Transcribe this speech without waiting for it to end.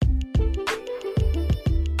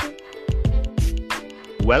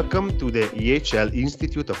Welcome to the EHL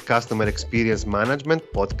Institute of Customer Experience Management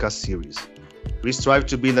podcast series. We strive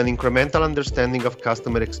to build an incremental understanding of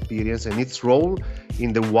customer experience and its role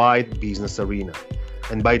in the wide business arena.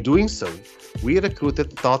 And by doing so, we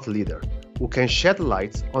recruited thought leaders who can shed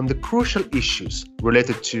light on the crucial issues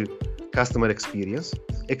related to customer experience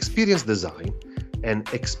design, and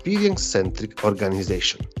experience-centric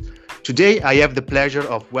organization. Today, I have the pleasure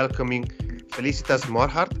of welcoming Felicitas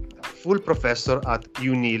Morhardt, full professor at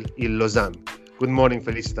UNIL in Lausanne. Good morning,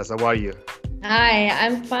 Felicitas. How are you? Hi,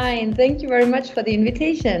 I'm fine. Thank you very much for the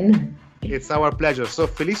invitation. It's our pleasure. So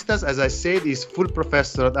Felicitas, as I said, is full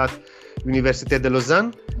professor at Université de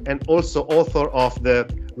Lausanne and also author of the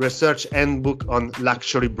research handbook on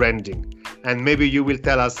luxury branding. And maybe you will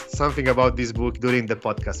tell us something about this book during the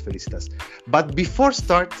podcast, Felicitas. But before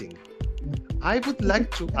starting, I would like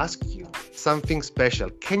to ask you something special.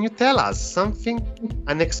 Can you tell us something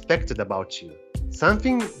unexpected about you?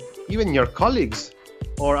 Something even your colleagues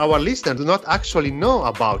or our listeners do not actually know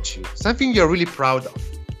about you. Something you're really proud of.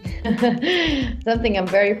 Something I'm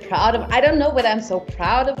very proud of. I don't know whether I'm so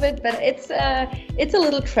proud of it, but it's a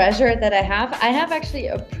little treasure that I have. I have actually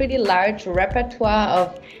a pretty large repertoire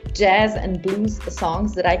of jazz and blues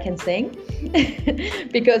songs that I can sing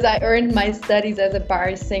because I earned my studies as a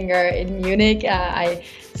bar singer in Munich. I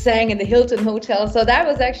sang in the Hilton Hotel. So that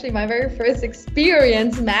was actually my very first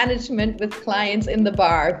experience management with clients in the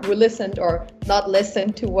bar who listened or not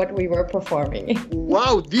listened to what we were performing.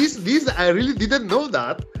 Wow, this I really didn't know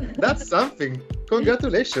that. That's something.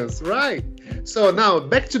 Congratulations. Right. So now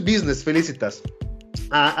back to business, Felicitas.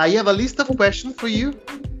 I have a list of questions for you.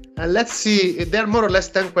 And let's see, there are more or less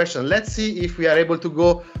 10 questions. Let's see if we are able to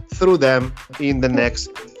go through them in the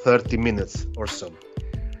next 30 minutes or so.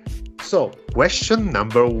 So, question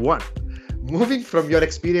number 1. Moving from your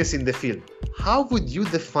experience in the field, how would you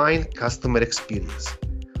define customer experience?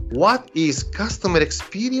 What is customer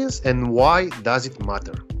experience and why does it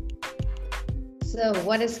matter? So,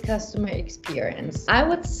 what is customer experience? I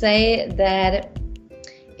would say that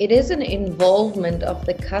it is an involvement of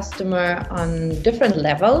the customer on different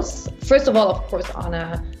levels. First of all, of course, on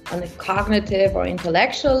a cognitive or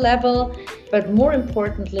intellectual level, but more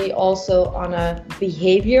importantly, also on a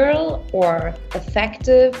behavioral or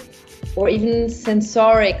affective or even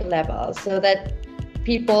sensoric level, so that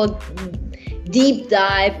people deep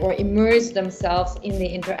dive or immerse themselves in the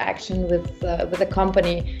interaction with the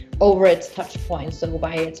company over its touch points, so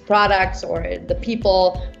by its products or the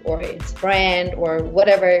people or its brand or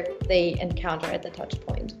whatever they encounter at the touch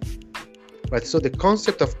point. Right, so the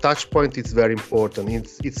concept of touch point is very important.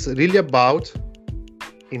 It's really about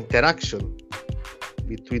interaction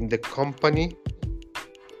between the company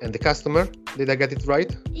and the customer. Did I get it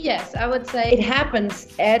right? Yes, I would say it happens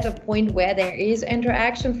at a point where there is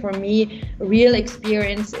interaction. For me, real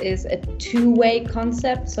experience is a two-way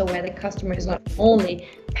concept, so where the customer is not only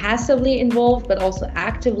passively involved, but also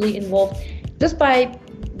actively involved just by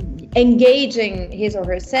engaging his or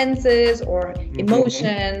her senses or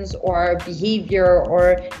emotions or behavior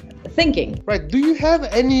or thinking. Right. Do you have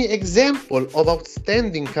any example of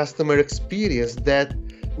outstanding customer experience that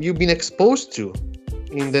you've been exposed to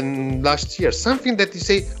in the last year? Something that you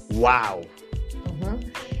say, wow.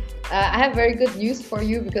 I have very good news for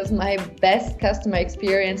you because my best customer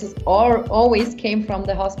experiences always came from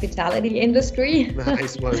the hospitality industry.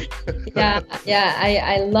 Nice one.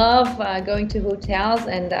 I love going to hotels,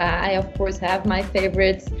 and I of course have my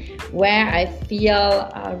favorites where I feel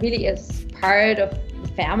really as part of the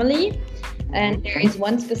family. And there is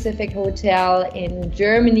one specific hotel in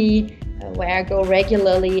Germany where I go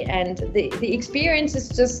regularly, and the experience is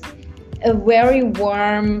just a very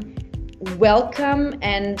warm welcome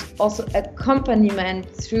and also accompaniment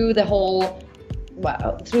through the whole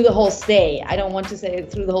stay. I don't want to say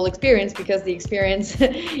through the whole experience because the experience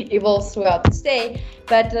evolves throughout the stay,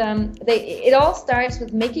 but it all starts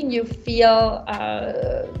with making you feel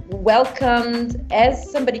welcomed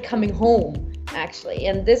as somebody coming home, actually.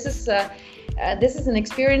 And this is an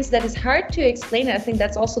experience that is hard to explain. I think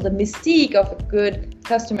that's also the mystique of a good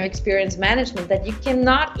customer experience management, that you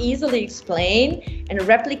cannot easily explain and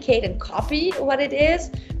replicate and copy what it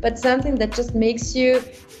is, but something that just makes you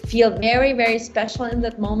feel very, very special in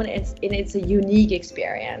that moment. It's a unique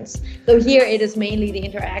experience. So here it is mainly the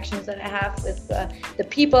interactions that I have with the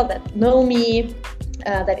people that know me,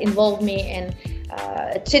 that involve me in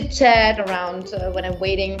a chit chat around when I'm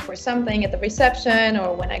waiting for something at the reception,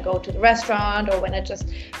 or when I go to the restaurant, or when I just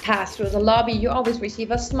pass through the lobby. You always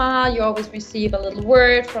receive a smile, you always receive a little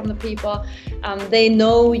word from the people. They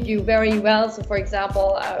know you very well. So for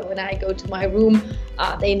example, when I go to my room,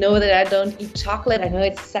 They know that I don't eat chocolate. I know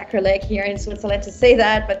it's sacrilege here in Switzerland to say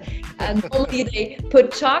that, but normally they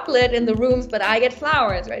put chocolate in the rooms, but I get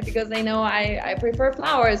flowers, right? Because they know I prefer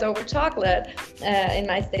flowers over chocolate in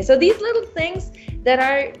my stay. So these little things that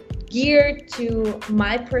are geared to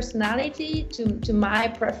my personality, to my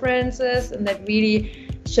preferences, and that really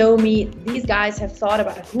show me these guys have thought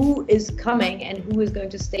about who is coming and who is going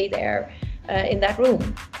to stay there in that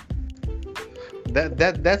room.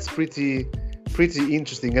 That's pretty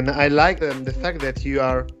interesting, and I like the fact that you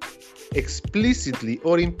are explicitly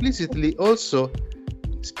or implicitly also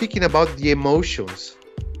speaking about the emotions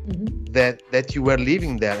that you were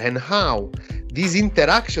living there, and how this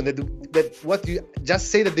interaction that what you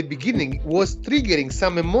just said at the beginning was triggering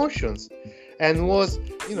some emotions and was,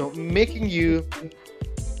 making you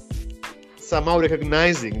somehow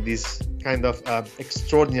recognizing this kind of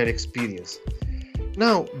extraordinary experience.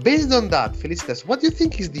 Now, based on that, Felicitas, what do you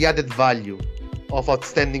think is the added value of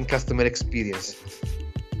outstanding customer experience?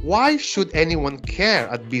 Why should anyone care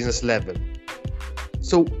at business level?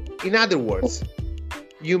 So, in other words,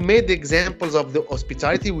 you made the examples of the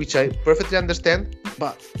hospitality, which I perfectly understand,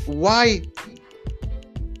 but why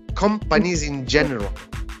companies in general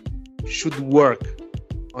should work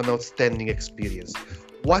on outstanding experience?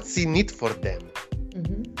 What's in it for them?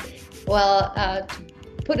 Well,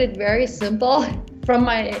 to put it very simple, from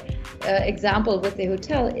my example with the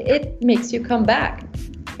hotel, it makes you come back.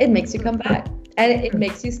 It makes you come back, and it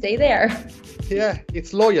makes you stay there. Yeah,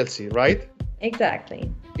 it's loyalty, right?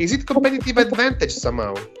 Exactly. Is it competitive advantage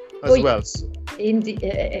somehow as well?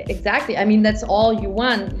 Exactly. I mean, that's all you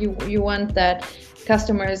want. You want that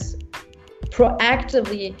customers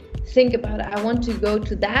proactively think about, I want to go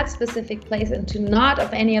to that specific place and to not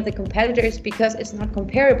of any of the competitors, because it's not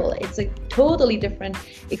comparable. It's a totally different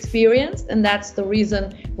experience, and that's the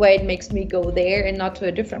reason why it makes me go there and not to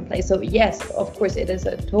a different place. So yes, of course, it is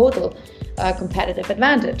a total competitive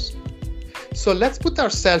advantage. So let's put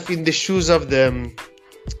ourselves in the shoes of the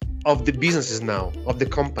businesses now, of the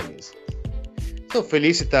companies. So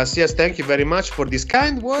Felicitas, yes, thank you very much for these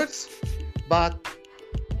kind words, but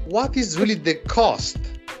what is really the cost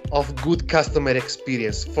of good customer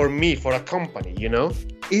experience for me, for a company,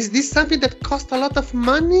 Is this something that costs a lot of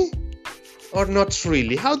money or not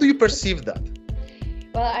really? How do you perceive that?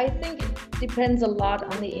 Well, I think it depends a lot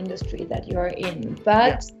on the industry that you're in,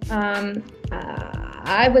 but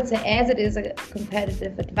I would say, as it is a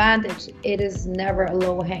competitive advantage, it is never a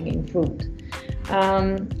low-hanging fruit.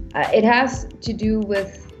 It has to do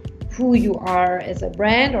with who you are as a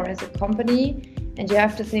brand or as a company, and you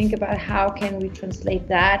have to think about how can we translate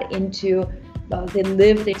that into the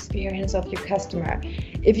lived experience of your customer.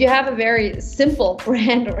 If you have a very simple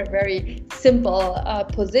brand or a very simple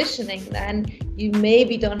positioning, then you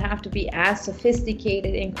maybe don't have to be as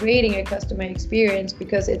sophisticated in creating a customer experience,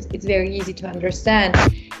 because it's very easy to understand.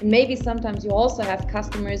 And maybe sometimes you also have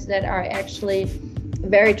customers that are actually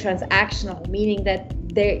very transactional, meaning that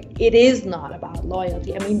it is not about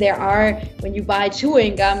loyalty. I mean, when you buy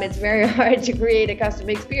chewing gum, it's very hard to create a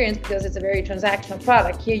customer experience because it's a very transactional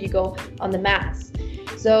product. Here you go on the mass.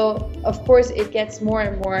 So, of course, it gets more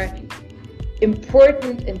and more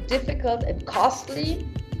important and difficult and costly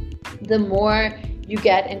the more you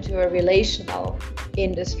get into a relational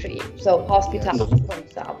industry. So hospitality, for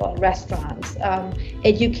example, restaurants,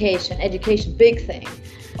 education, big thing.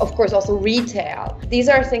 Of course, also retail. These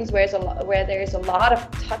are things where there's a lot of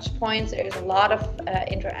touch points, there's a lot of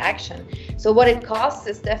interaction. So what it costs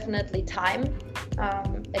is definitely time,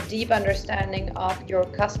 a deep understanding of your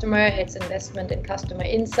customer, its investment in customer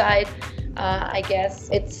insight. I guess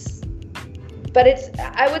it's,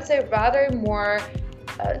 I would say, rather more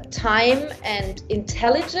time and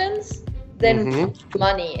intelligence than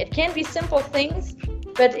money. It can be simple things,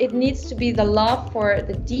 but it needs to be the love for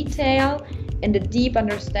the detail and a deep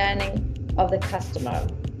understanding of the customer.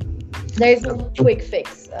 There is no quick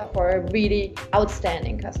fix for a really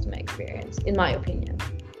outstanding customer experience, in my opinion.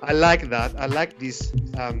 I like that. I like this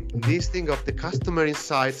thing of the customer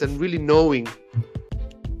insights and really knowing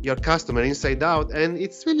your customer inside out. And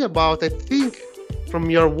it's really about, I think,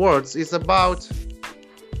 from your words, it's about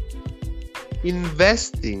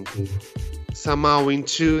investing somehow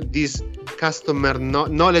into this customer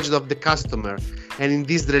knowledge of the customer, and in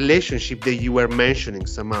this relationship that you were mentioning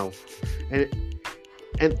somehow.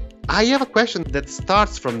 And I have a question that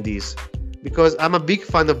starts from this, because I'm a big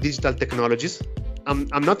fan of digital technologies. I'm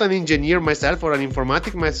not an engineer myself or an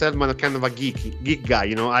informatic myself, but I'm kind of a geek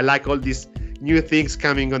guy. I like all these new things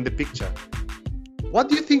coming on the picture. What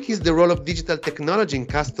do you think is the role of digital technology in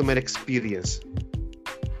customer experience?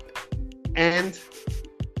 And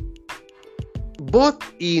both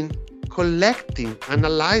in collecting,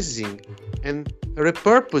 analyzing, and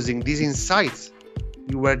repurposing these insights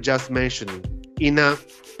you were just mentioning in a,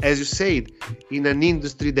 as you said, in an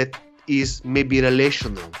industry that is maybe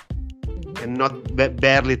relational and not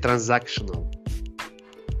barely transactional?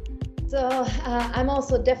 So I'm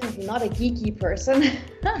also definitely not a geeky person,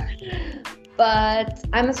 but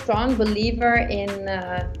I'm a strong believer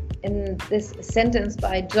in this sentence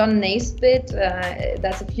by John Naisbitt,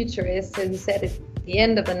 that's a futurist, who said at the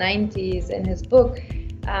end of the 90s in his book,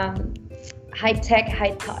 high tech,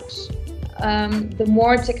 high touch. The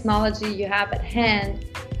more technology you have at hand,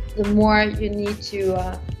 the more you need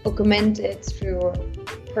to augment it through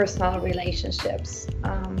personal relationships.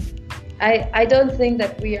 I don't think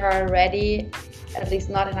that we are ready, at least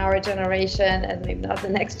not in our generation and maybe not the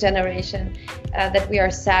next generation, that we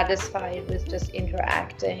are satisfied with just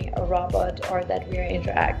interacting a robot, or that we are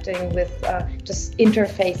interacting with just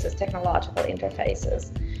interfaces, technological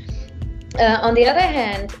interfaces. On the other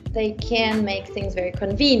hand, they can make things very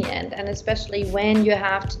convenient, and especially when you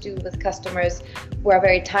have to do with customers who are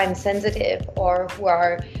very time sensitive, or who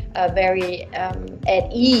are very at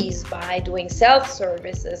ease by doing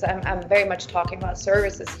self-services. I'm very much talking about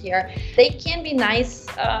services here. They can be nice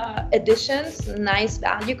additions, nice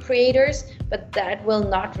value creators, but that will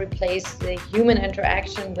not replace the human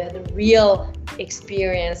interaction where the real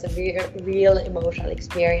experience, the real emotional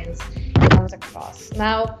experience comes across.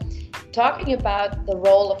 Now, talking about the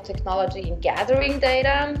role of technology in gathering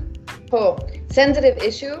data, sensitive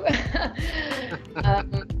issue,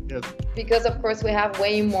 because of course we have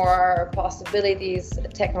way more possibilities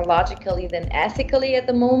technologically than ethically at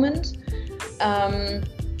the moment.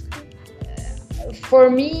 For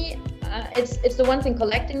me, it's the one thing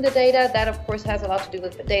collecting the data. That of course has a lot to do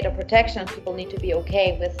with data protection. People need to be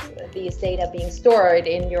okay with these data being stored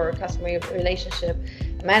in your customer relationship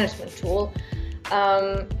management tool.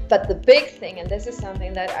 But the big thing, and this is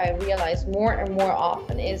something that I realize more and more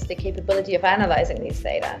often, is the capability of analyzing these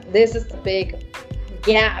data. This is the big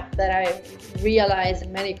gap that I realize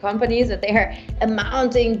in many companies, that they are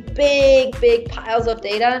amounting big piles of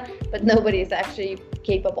data, but nobody is actually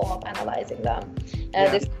capable of analyzing them.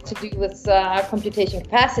 This has to do with computation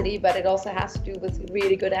capacity, but it also has to do with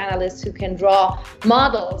really good analysts who can draw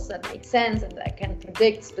models that make sense and that can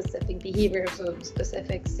predict specific behaviors of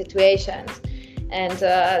specific situations. And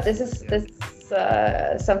this is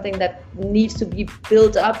something that needs to be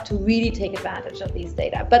built up to really take advantage of these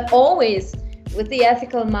data, but always with the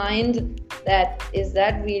ethical mind that, is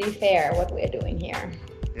that really fair what we're doing here?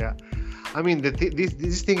 Yeah, I mean,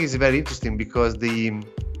 this thing is very interesting, because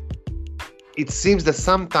it seems that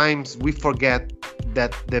sometimes we forget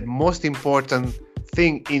that the most important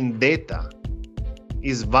thing in data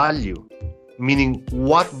is value. Meaning,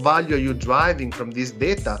 what value are you driving from this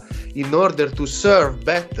data in order to serve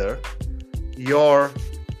better your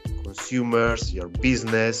consumers, your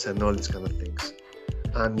business, and all these kind of things.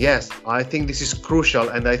 And yes, I think this is crucial,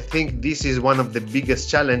 and I think this is one of the biggest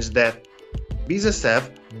challenges that business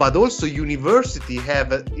have, but also university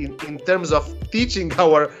have in terms of teaching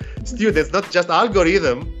our students, not just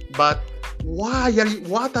algorithm, but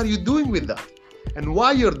what are you doing with that, and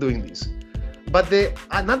why you're doing this. But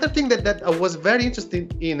another thing that I was very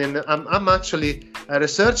interested in, and I'm actually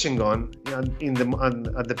researching on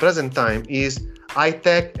at the present time, is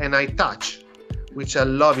iTech and iTouch, which I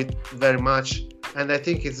love it very much. And I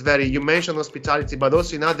think it's you mentioned hospitality, but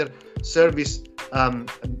also in other service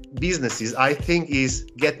businesses, I think is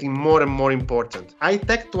getting more and more important.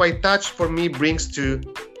 iTech to iTouch for me brings to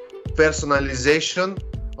personalization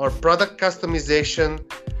or product customization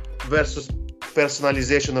versus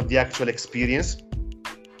personalization of the actual experience.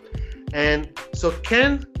 And so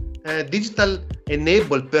can digital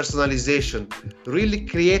enabled personalization really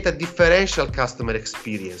create a differential customer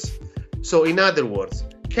experience? So in other words,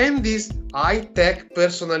 can this iTech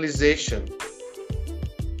personalization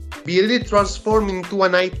be really transformed into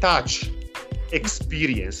an iTouch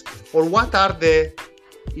experience? Or what are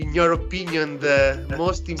in your opinion, the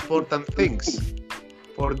most important things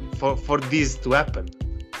for this to happen?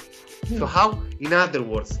 So how, in other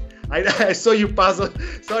words, I saw you puzzle,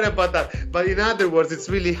 sorry about that, but in other words, it's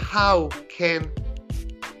really how can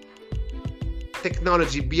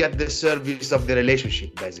technology be at the service of the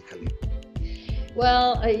relationship, basically?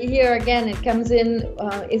 Well, here again, it comes in,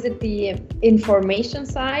 is it the information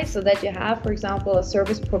side, so that you have, for example, a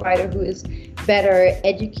service provider who is better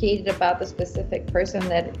educated about the specific person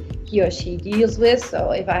that he or she deals with.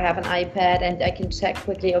 So if I have an iPad and I can check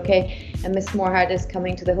quickly, okay, and Miss Morhart is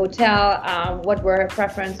coming to the hotel, what were her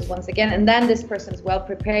preferences once again, and then this person is well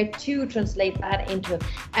prepared to translate that into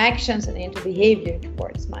actions and into behavior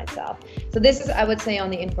towards myself. So this is, I would say, on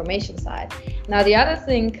the information side. Now the other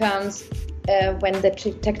thing comes when the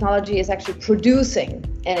technology is actually producing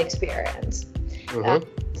an experience.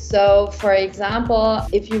 So, for example,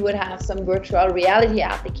 if you would have some virtual reality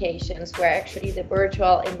applications where actually the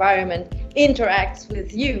virtual environment interacts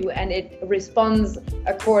with you and it responds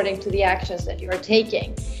according to the actions that you're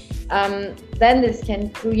taking, then this can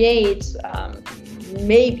create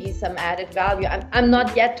maybe some added value. I'm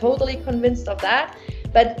not yet totally convinced of that,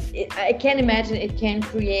 but I can imagine it can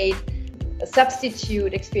create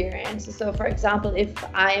substitute experiences. So for example, if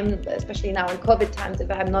I'm, especially now in COVID times, if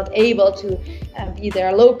I'm not able to be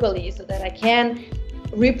there locally, so that I can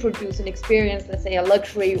reproduce an experience, let's say a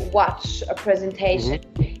luxury watch, a presentation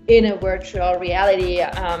in a virtual reality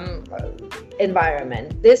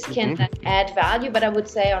environment, this can add value, but I would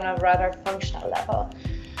say on a rather functional level.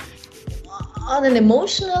 On an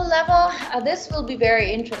emotional level, this will be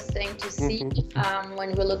very interesting to see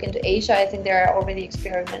when we look into Asia. I think they're already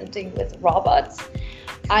experimenting with robots.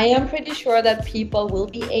 I am pretty sure that people will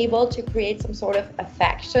be able to create some sort of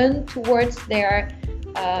affection towards their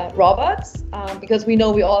robots, because we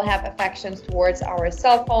know we all have affections towards our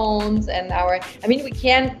cell phones and we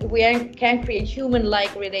can create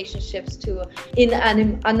human-like relationships to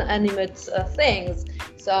inanimate things.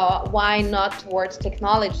 So why not towards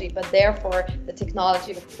technology? But therefore, the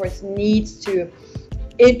technology, of course, needs to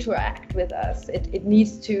interact with us. It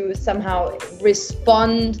needs to somehow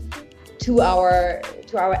respond to our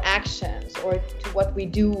actions or to what we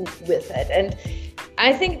do with it. And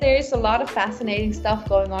I think there is a lot of fascinating stuff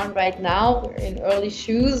going on right now. We're in early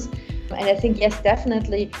shoes. And I think, yes,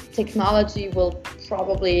 definitely technology will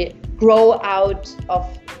probably grow out of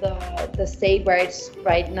the state where it's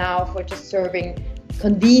right now for just serving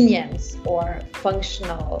convenience or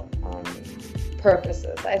functional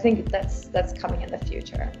purposes. I think that's coming in the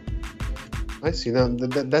future. I see. Now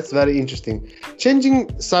that's very interesting.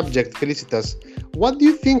 Changing subject, Felicitas, what do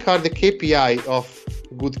you think are the KPI of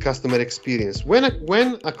good customer experience? When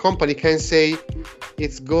a company can say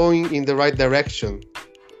it's going in the right direction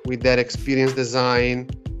with their experience design,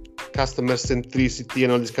 customer centricity,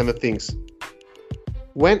 and all these kind of things.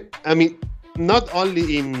 Not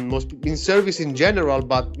only in service in general,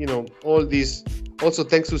 but all these, also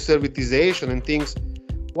thanks to servitization and things.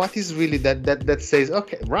 What is really that says,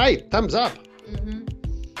 okay, right, thumbs up?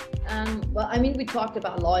 We talked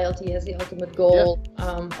about loyalty as the ultimate goal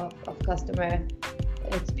of customer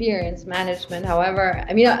experience management. However,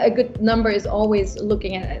 a good number is always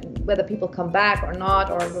looking at whether people come back or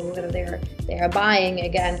not, or whether they are buying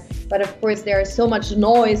again. But of course, there is so much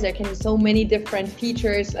noise. There can be so many different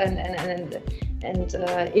features and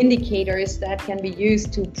indicators that can be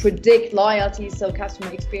used to predict loyalty. So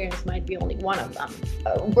customer experience might be only one of them.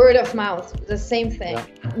 Word of mouth, the same thing. Yeah.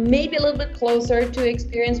 Maybe a little bit closer to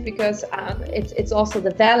experience, because it's also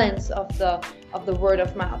the balance of the word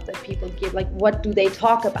of mouth that people give. Like, what do they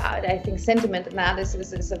talk about? I think sentiment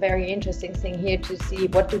analysis is a very interesting thing here to see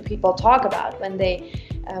what do people talk about when they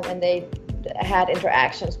had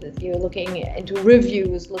interactions with you, looking into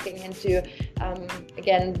reviews, looking into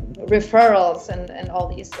again referrals and all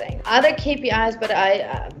these things. Other KPIs, but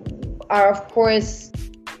are of course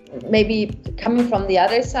maybe coming from the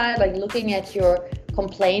other side, like looking at your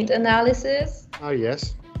complaint analysis. Oh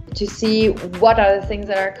yes. To see what are the things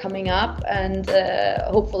that are coming up, and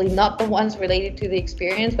hopefully not the ones related to the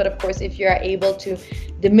experience. But of course, if you are able to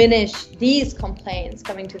diminish these complaints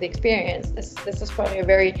coming to the experience, this is probably a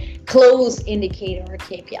very close indicator or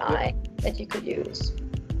KPI that you could use.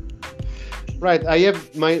 Right. I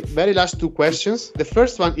have my very last two questions. The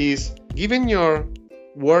first one is, given your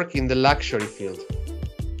work in the luxury field,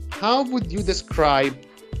 how would you describe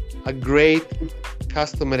a great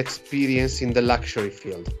customer experience in the luxury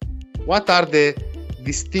field? What are the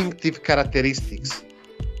distinctive characteristics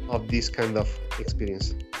of this kind of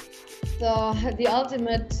experience? So the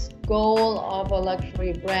ultimate goal of a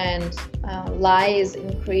luxury brand lies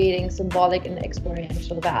in creating symbolic and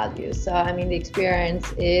experiential value. So the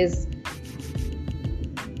experience is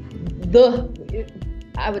the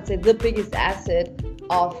biggest asset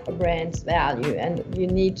of a brand's value, and you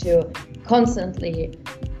need to constantly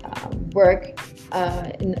work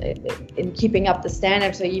in keeping up the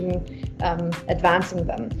standards, or even advancing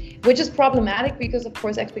them, which is problematic because, of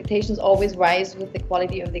course, expectations always rise with the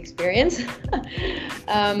quality of the experience.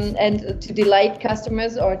 And to delight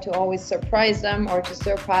customers or to always surprise them or to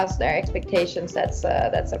surpass their expectations, that's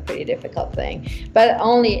a pretty difficult thing. But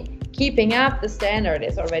only keeping up the standard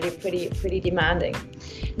is already pretty demanding.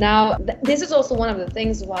 Now, this is also one of the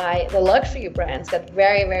things why the luxury brands got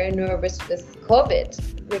very, very nervous with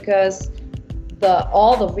COVID, because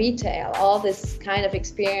all the retail, all this kind of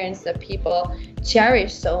experience that people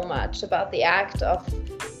cherish so much about the act of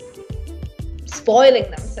spoiling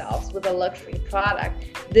themselves with a luxury product,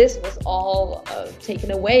 this was all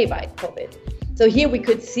taken away by COVID. So here we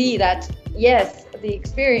could see that, yes, the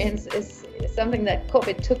experience is something that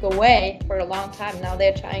COVID took away for a long time. Now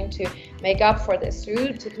they're trying to make up for this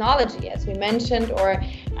through technology, as we mentioned, or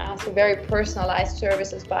through very personalized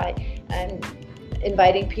services by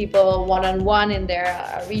inviting people one-on-one in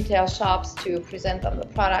their retail shops to present them the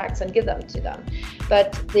products and give them to them.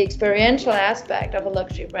 But the experiential aspect of a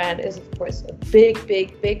luxury brand is, of course, a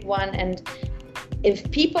big one. And if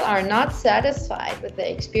people are not satisfied with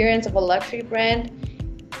the experience of a luxury brand,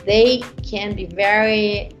 they can be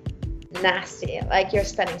very nasty. Like, you're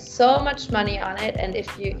spending so much money on it, and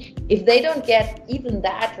if they don't get even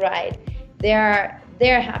that right,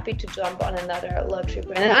 they're happy to jump on another luxury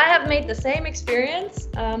brand. And I have made the same experience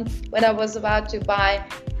when I was about to buy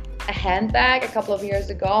a handbag a couple of years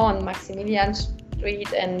ago on Maximilian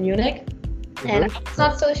Street in Munich. Mm-hmm. And I was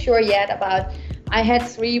not so sure yet about, I had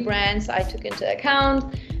 3 brands I took into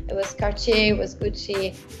account. It was Cartier, it was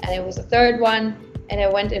Gucci, and it was a third one. And I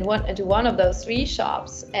went into one of those 3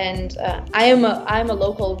 shops, and I'm a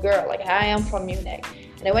local girl, like I am from Munich.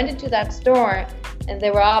 And I went into that store, and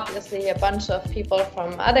there were obviously a bunch of people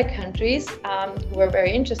from other countries who were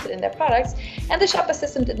very interested in their products. And the shop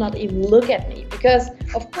assistant did not even look at me, because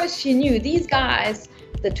of course she knew these guys,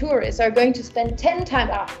 the tourists, are going to spend 10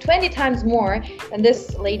 times, 20 times more than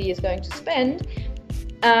this lady is going to spend.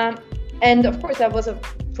 And of course that was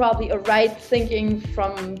probably a right thinking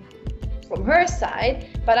from her side,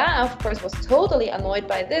 but I of course was totally annoyed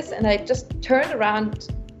by this, and I just turned around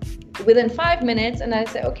within 5 minutes and I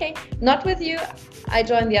said, okay, not with you. I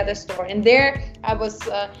joined the other store, and there I was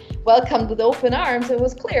welcomed with open arms. It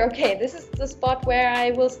was clear, okay, this is the spot where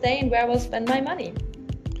I will stay and where I will spend my money.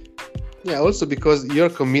 Yeah, also because you're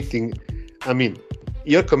committing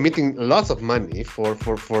lots of money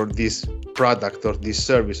for this product or this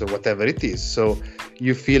service or whatever it is. So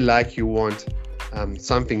you feel like you want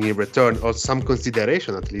something in return, or some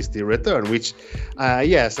consideration at least in return, which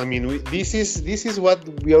yes, I mean, this is what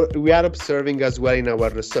we are observing as well in our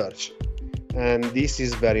research, and this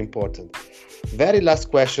is very important. Very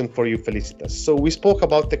last question for you, Felicitas. So we spoke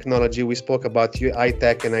about technology, we spoke about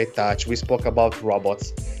iTech and iTouch, we spoke about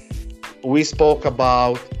robots, we spoke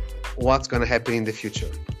about what's going to happen in the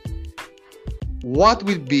future. What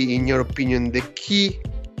will be, in your opinion, the key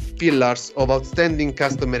pillars of outstanding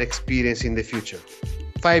customer experience in the future?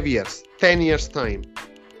 5 years, 10 years time,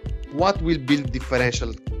 what will build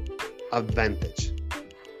differential advantage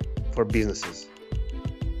for businesses?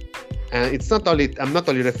 And I'm not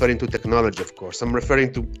only referring to technology, of course, I'm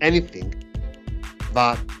referring to anything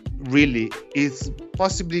that really is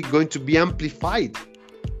possibly going to be amplified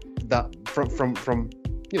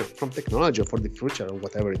from technology or for the future or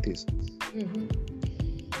whatever it is. Mm-hmm.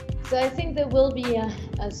 So I think there will be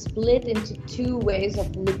a split into 2 ways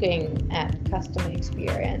of looking at customer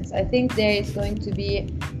experience. I think there is going to be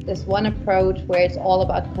this one approach where it's all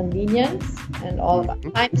about convenience and all about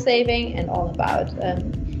time saving and all about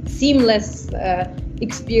seamless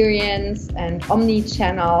experience and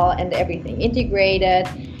omni-channel and everything integrated,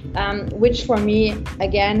 which for me,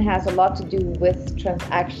 again, has a lot to do with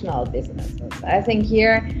transactional businesses. I think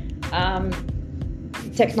here,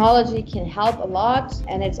 technology can help a lot,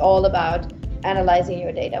 and it's all about analyzing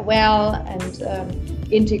your data well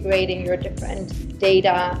and integrating your different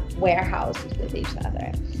data warehouses with each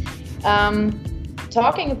other.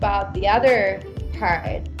 Talking about the other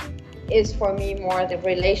part is for me more the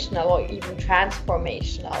relational or even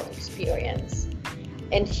transformational experience.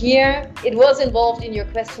 And here, it was involved in your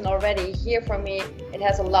question already. Here for me, it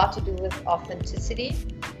has a lot to do with authenticity,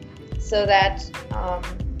 so that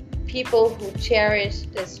people who cherish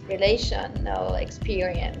this relational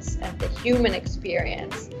experience and the human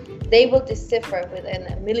experience, they will decipher within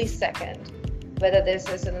a millisecond whether this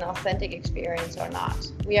is an authentic experience or not.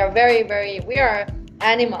 We are we are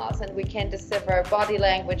animals, and we can decipher body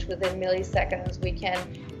language within milliseconds. We can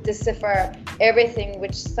decipher everything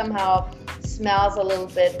which somehow smells a little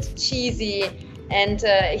bit cheesy. And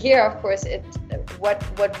here, of course,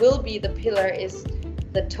 what will be the pillar is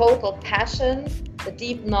the total passion the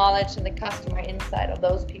deep knowledge and the customer insight of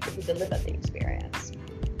those people who deliver the experience.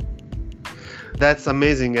 That's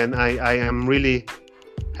amazing, and I am really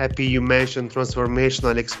happy you mentioned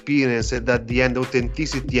transformational experience and at the end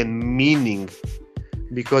authenticity and meaning,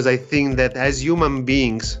 because I think that as human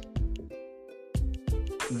beings,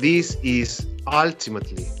 this is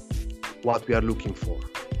ultimately what we are looking for.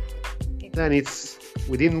 Then it's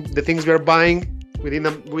within the things we are buying, within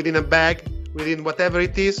a bag, within whatever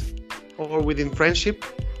it is, or within friendship,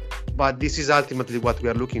 but this is ultimately what we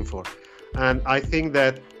are looking for. And I think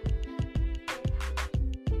that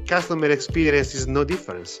customer experience is no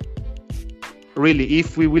difference. Really,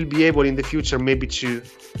 if we will be able in the future maybe to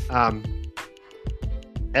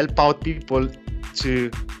help out people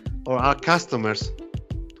or our customers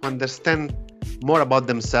to understand more about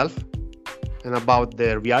themselves and about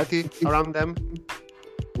the reality around them,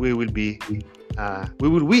 we will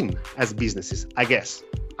win as businesses, I guess.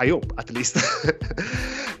 I hope, at least.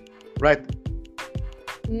 Right.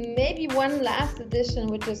 Maybe one last addition,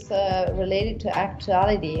 which is related to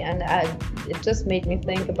actuality, and it just made me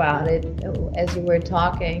think about it as you were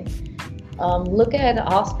talking. Look at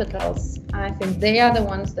hospitals. I think they are the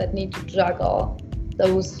ones that need to juggle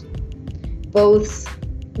those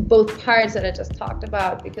both parts that I just talked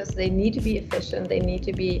about, because they need to be efficient, they need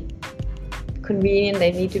to be convenient,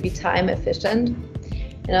 they need to be time efficient.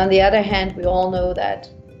 And on the other hand, we all know that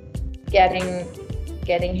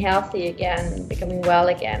getting healthy again, becoming well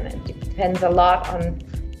again, it depends a lot on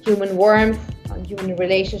human warmth, on human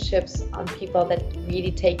relationships, on people that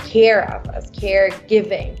really take care of us,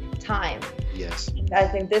 caregiving, time. Yes. And I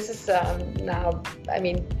think this is now, I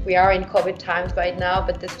mean, we are in COVID times right now,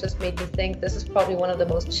 but this just made me think this is probably one of the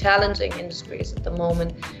most challenging industries at the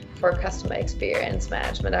moment for customer experience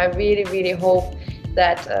management. I really, really hope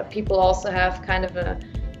that people also have kind of an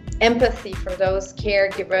empathy for those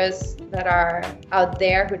caregivers that are out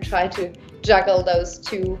there who try to juggle those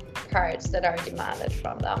two parts that are demanded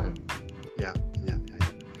from them. Yeah.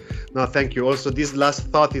 No, thank you. Also, this last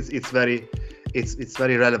thought it's very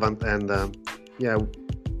relevant, and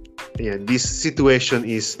this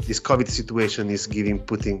COVID situation is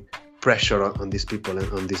putting pressure on these people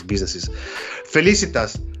and on these businesses.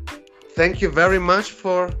 Felicitas, thank you very much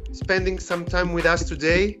for spending some time with us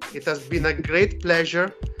today. It has been a great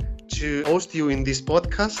pleasure to host you in this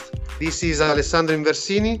podcast. This is Alessandro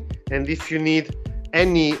Inversini, and if you need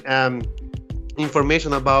any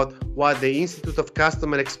information about what the Institute of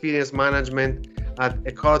Customer Experience Management at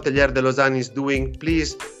École Hôtelière de Lausanne is doing,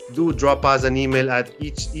 please do drop us an email at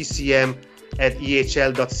ecm@ehl.ch.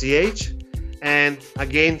 And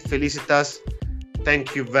again, Felicitas,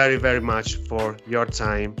 thank you very, very much for your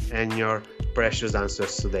time and your precious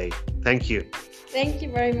answers today. Thank you. Thank you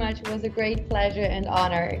very much. It was a great pleasure and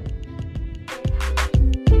honor.